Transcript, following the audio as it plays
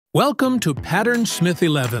Welcome to PatternSmith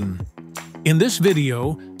 11. In this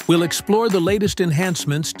video, we'll explore the latest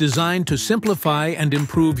enhancements designed to simplify and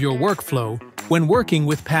improve your workflow when working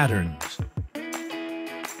with patterns.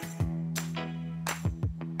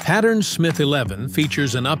 PatternSmith 11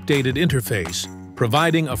 features an updated interface,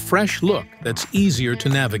 providing a fresh look that's easier to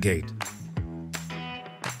navigate.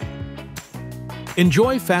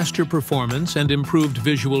 Enjoy faster performance and improved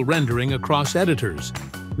visual rendering across editors,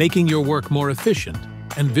 making your work more efficient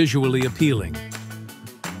and visually appealing.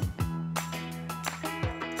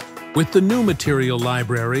 With the new material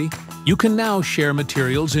library, you can now share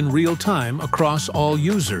materials in real time across all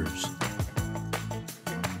users.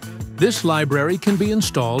 This library can be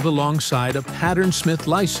installed alongside a PatternSmith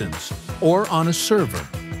license or on a server.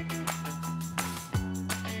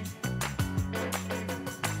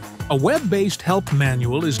 A web-based help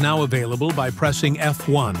manual is now available by pressing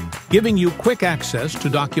F1, giving you quick access to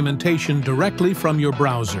documentation directly from your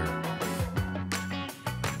browser.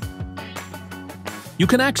 You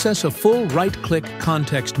can access a full right-click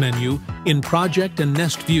context menu in Project and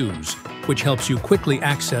Nest views, which helps you quickly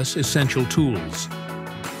access essential tools.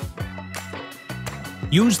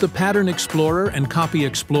 Use the Pattern Explorer and Copy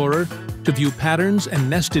Explorer to view patterns and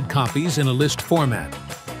nested copies in a list format,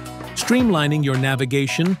 streamlining your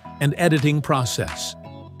navigation and editing process.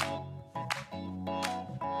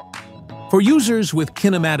 For users with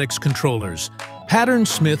kinematics controllers,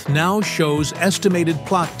 PatternSmith now shows estimated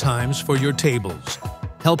plot times for your tables,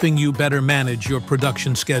 helping you better manage your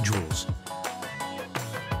production schedules.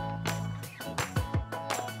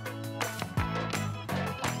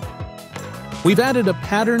 We've added a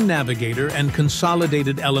pattern navigator and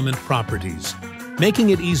consolidated element properties,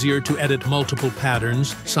 making it easier to edit multiple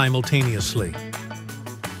patterns simultaneously.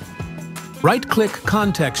 Right-click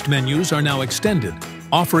context menus are now extended,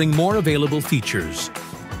 offering more available features.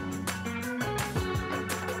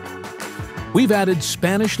 We've added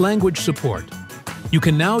Spanish language support. You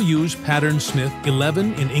can now use PatternSmith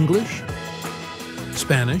 11 in English,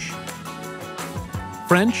 Spanish,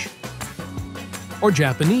 French, or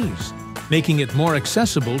Japanese, making it more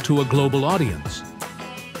accessible to a global audience.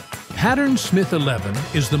 PatternSmith 11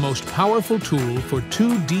 is the most powerful tool for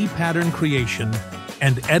 2D pattern creation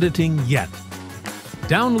and editing yet.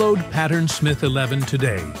 Download PatternSmith 11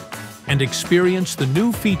 today and experience the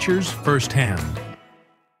new features firsthand.